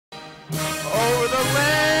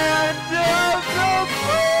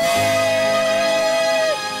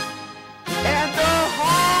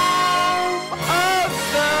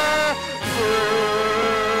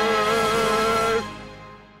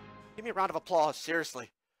round of applause,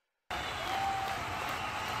 seriously.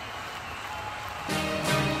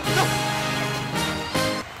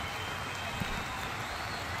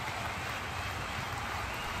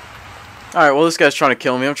 Alright, well this guy's trying to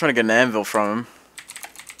kill me. I'm trying to get an anvil from him.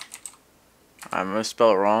 I'm gonna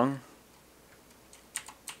spell it wrong.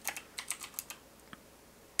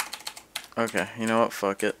 Okay, you know what?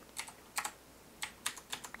 Fuck it.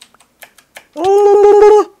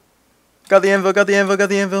 Oh! Got the anvil, got the anvil, got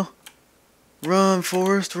the anvil. Run,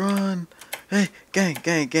 Forrest, run. Hey, gang,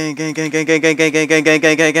 gang, gang, gang, gang, gang, gang, gang, gang, gang, gang, gang,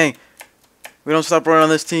 gang, gang, gang. We don't stop running on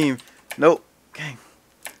this team. Nope. Gang.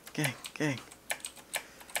 Gang, gang.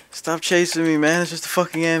 Stop chasing me, man. It's just a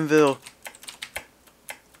fucking anvil.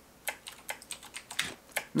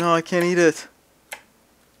 No, I can't eat it.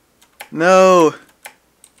 No.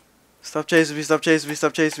 Stop chasing me, stop chasing me,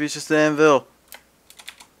 stop chasing me. It's just an anvil.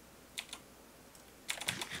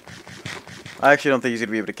 I actually don't think he's going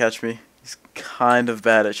to be able to catch me. He's kind of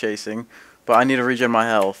bad at chasing. But I need to regen my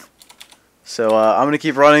health. So I'm going to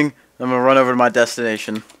keep running. I'm going to run over to my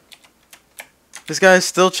destination. This guy is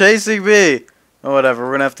still chasing me. Oh, whatever.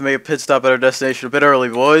 We're going to have to make a pit stop at our destination a bit early,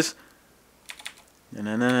 boys.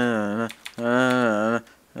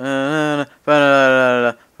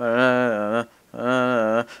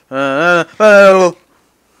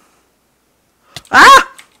 Ah!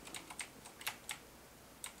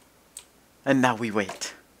 And now we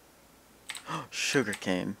wait.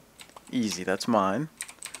 Sugarcane. Easy, that's mine.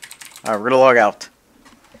 Alright, we're gonna log out.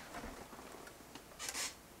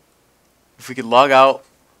 If we could log out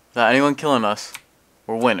without anyone killing us,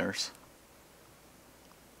 we're winners.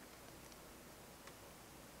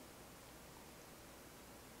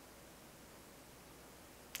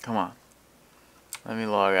 Come on. Let me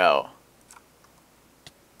log out.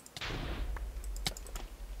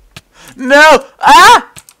 No! Ah!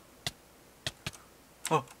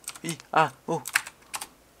 Oh, oh.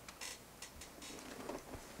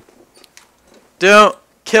 Don't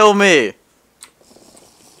kill me!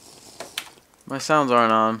 My sounds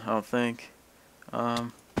aren't on, I don't think.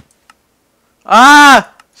 Ah!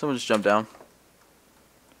 Someone just jumped down.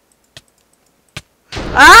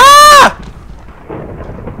 Ah!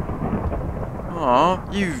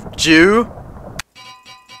 Aw, you Jew!